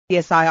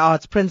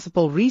CSIR's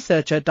principal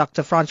researcher,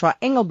 Dr. Francois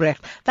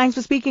Engelbrecht. Thanks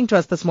for speaking to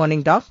us this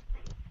morning, Doc.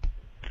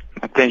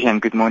 My pleasure,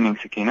 and good morning,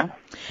 Sakina.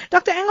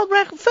 Dr.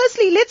 Engelbrecht,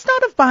 firstly, let's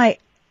start off by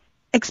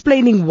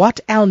explaining what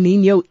El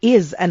Nino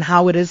is and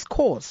how it is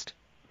caused.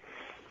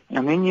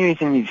 El Nino is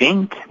an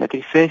event that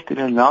refers to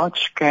the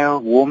large-scale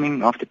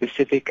warming of the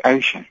Pacific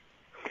Ocean.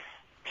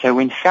 So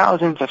when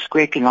thousands of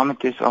square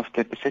kilometers of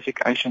the Pacific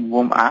Ocean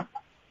warm up,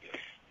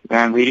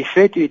 we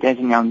refer to it as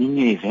an El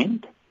Nino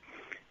event.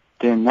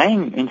 The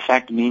name, in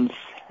fact, means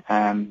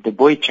the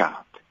boy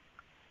child,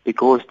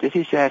 because this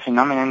is a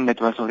phenomenon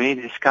that was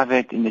already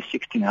discovered in the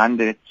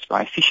 1600s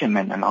by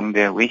fishermen along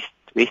the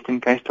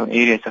western coastal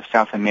areas of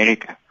South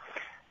America.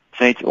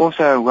 So it's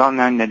also well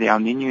known that the El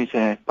Nino is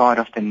a part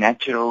of the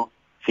natural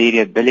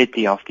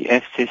variability of the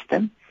Earth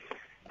system,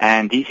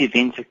 and these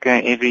events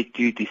occur every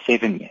 2 to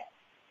 7 years.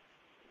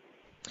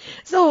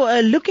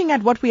 So looking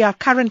at what we are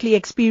currently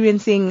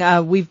experiencing,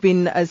 we've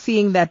been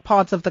seeing that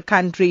parts of the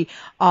country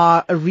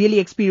are really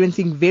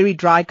experiencing very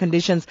dry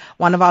conditions.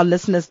 One of our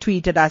listeners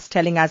tweeted us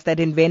telling us that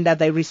in Venda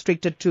they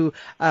restricted to,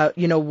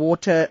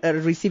 water,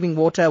 receiving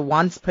water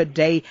once per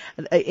day.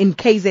 In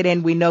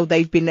KZN, we know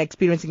they've been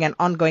experiencing an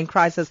ongoing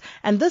crisis.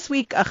 And this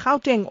week,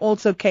 Gauteng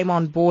also came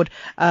on board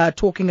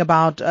talking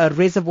about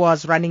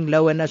reservoirs running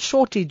low and a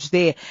shortage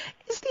there.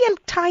 Is the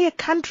entire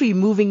country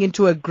moving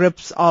into a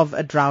grips of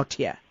a drought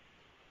here?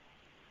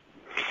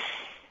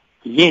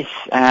 Yes,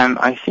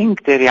 I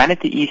think the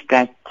reality is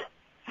that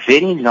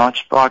very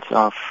large parts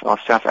of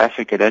South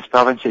Africa, those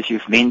provinces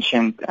you've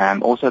mentioned,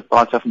 also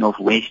parts of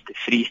Northwest,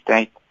 Free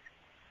State,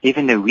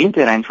 even the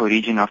winter rainfall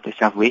region of the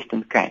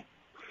Southwestern Cape,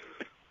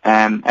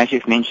 as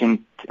you've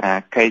mentioned,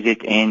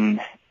 KZN,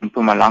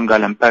 Mpumalanga,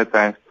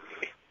 Limpopo,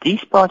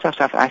 these parts of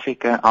South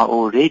Africa are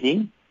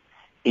already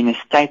in a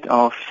state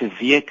of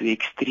severe to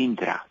extreme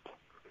drought.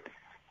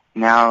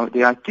 Now,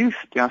 there are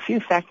a few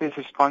factors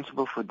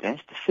responsible for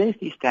this. The first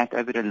is that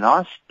over the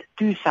last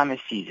 2 summer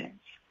seasons,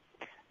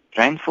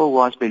 rainfall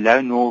was below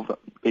normal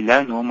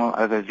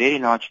over very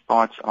large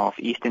parts of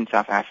eastern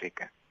South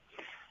Africa.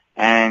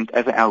 And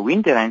over our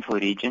winter rainfall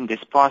region,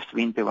 this past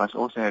winter was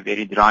also a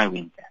very dry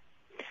winter.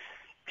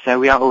 So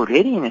we are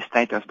already in a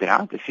state of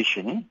drought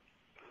officially.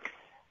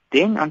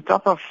 Then on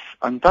top of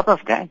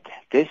that,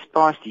 this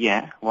past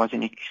year was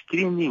an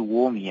extremely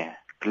warm year,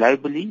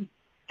 globally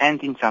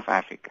and in South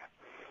Africa.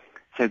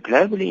 So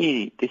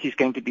globally, this is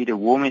going to be the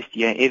warmest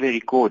year ever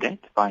recorded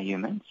by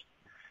humans.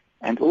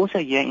 And also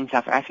here in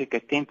South Africa,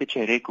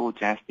 temperature records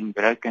have been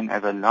broken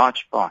over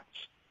large parts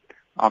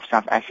of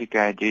South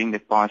Africa during the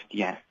past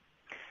year,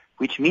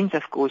 which means,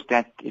 of course,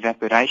 that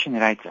evaporation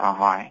rates are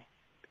high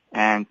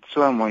and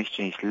soil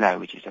moisture is low,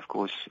 which is, of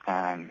course,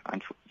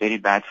 very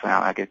bad for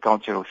our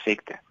agricultural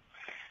sector.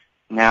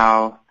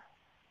 Now,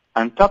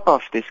 on top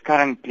of this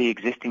currently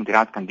existing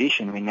drought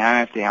condition, we now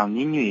have the El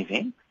Nino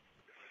event.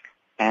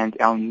 And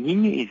El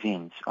Nino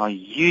events are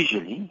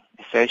usually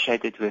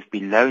associated with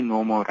below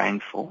normal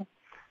rainfall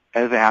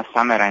over our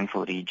summer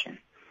rainfall region.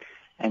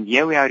 And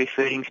here we are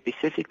referring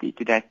specifically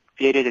to that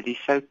period that is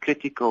so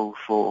critical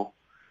for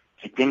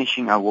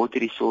replenishing our water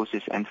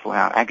resources and for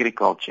our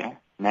agriculture,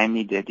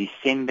 namely the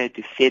December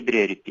to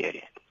February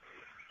period.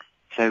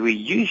 So we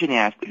usually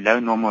have below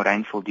normal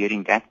rainfall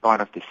during that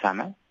part of the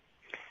summer.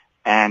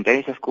 And that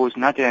is, of course,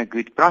 not a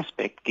good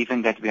prospect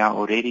given that we are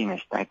already in a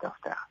state of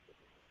drought.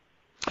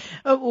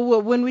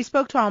 When we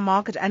spoke to our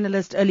market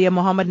analyst earlier,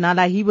 Mohammed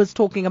Nala, he was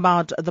talking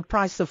about the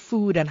price of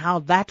food and how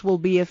that will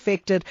be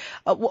affected.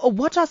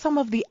 What are some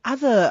of the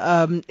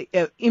other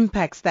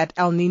impacts that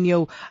El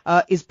Nino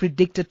is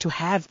predicted to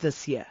have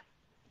this year?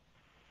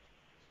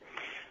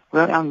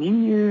 Well, El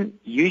Nino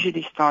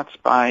usually starts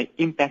by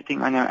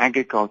impacting on our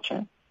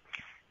agriculture.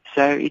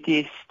 So it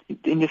is,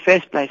 in the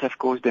first place, of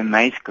course, the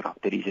maize crop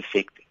that is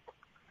affected.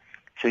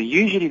 So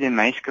usually the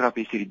maize crop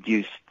is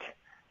reduced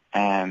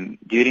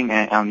during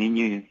an El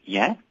Nino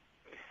year,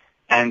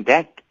 and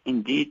that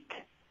indeed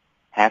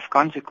have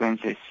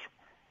consequences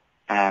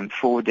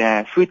for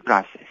the food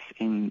prices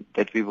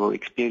that we will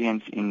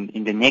experience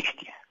in the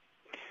next year.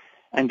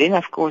 And then,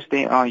 of course,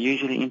 there are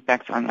usually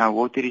impacts on our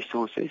water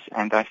resources,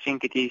 and I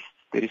think it is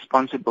the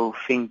responsible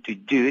thing to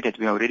do that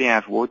we already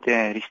have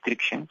water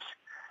restrictions,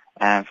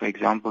 for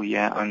example,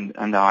 here on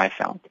the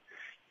Highveld,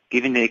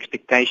 given the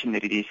expectation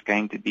that it is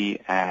going to be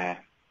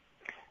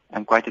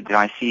quite a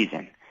dry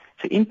season.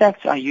 So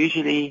impacts are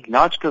usually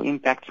large-scale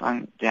impacts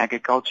on the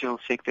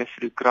agricultural sector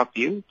through crop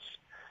yields,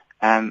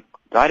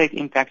 direct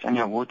impacts on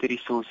your water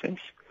resources,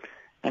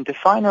 and the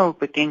final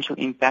potential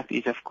impact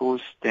is, of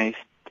course, due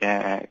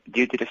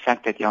to the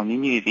fact that the El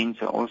Nino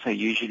events are also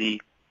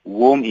usually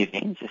warm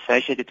events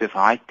associated with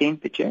high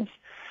temperatures.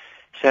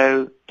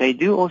 So they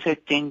do also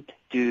tend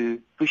to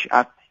push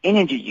up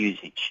energy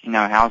usage in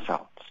our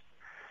households.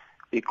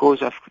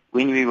 Because of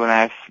when we will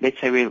have, let's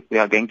say we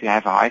are going to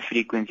have a high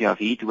frequency of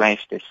heat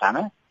waves this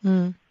summer,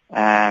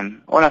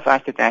 all of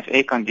us that have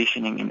air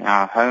conditioning in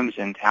our homes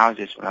and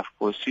houses will, of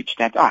course, switch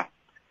that on,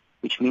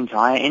 which means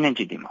higher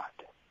energy demand.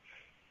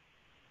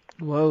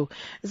 Whoa.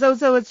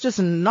 So it's just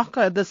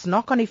this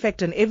knock-on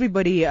effect, and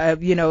everybody,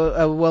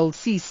 will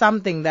see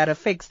something that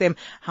affects them.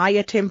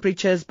 Higher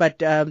temperatures,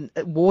 but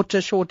water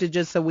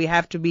shortages. So we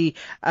have to be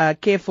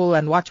careful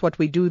and watch what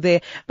we do there.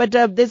 But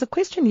there's a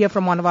question here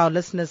from one of our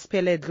listeners,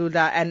 Pele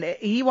Dluda, and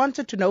he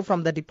wanted to know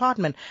from the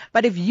department.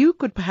 But if you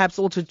could perhaps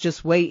also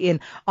just weigh in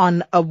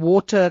on a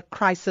water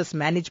crisis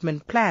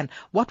management plan,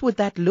 what would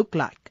that look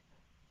like?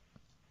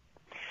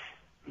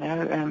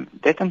 No,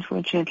 that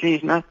unfortunately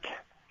is not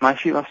my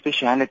field of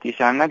speciality,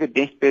 so I'm not the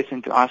best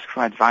person to ask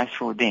for advice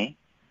for there.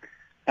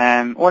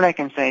 All I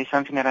can say is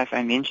something that, as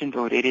I mentioned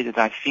already, that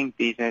I think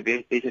there's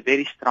a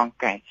very strong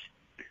case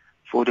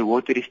for the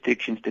water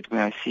restrictions that we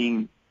are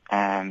seeing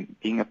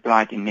being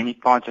applied in many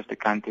parts of the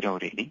country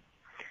already.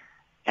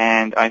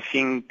 And I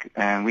think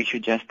we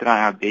should just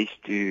try our best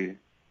to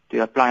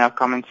apply our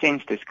common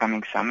sense this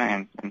coming summer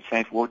and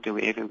save water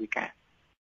wherever we can.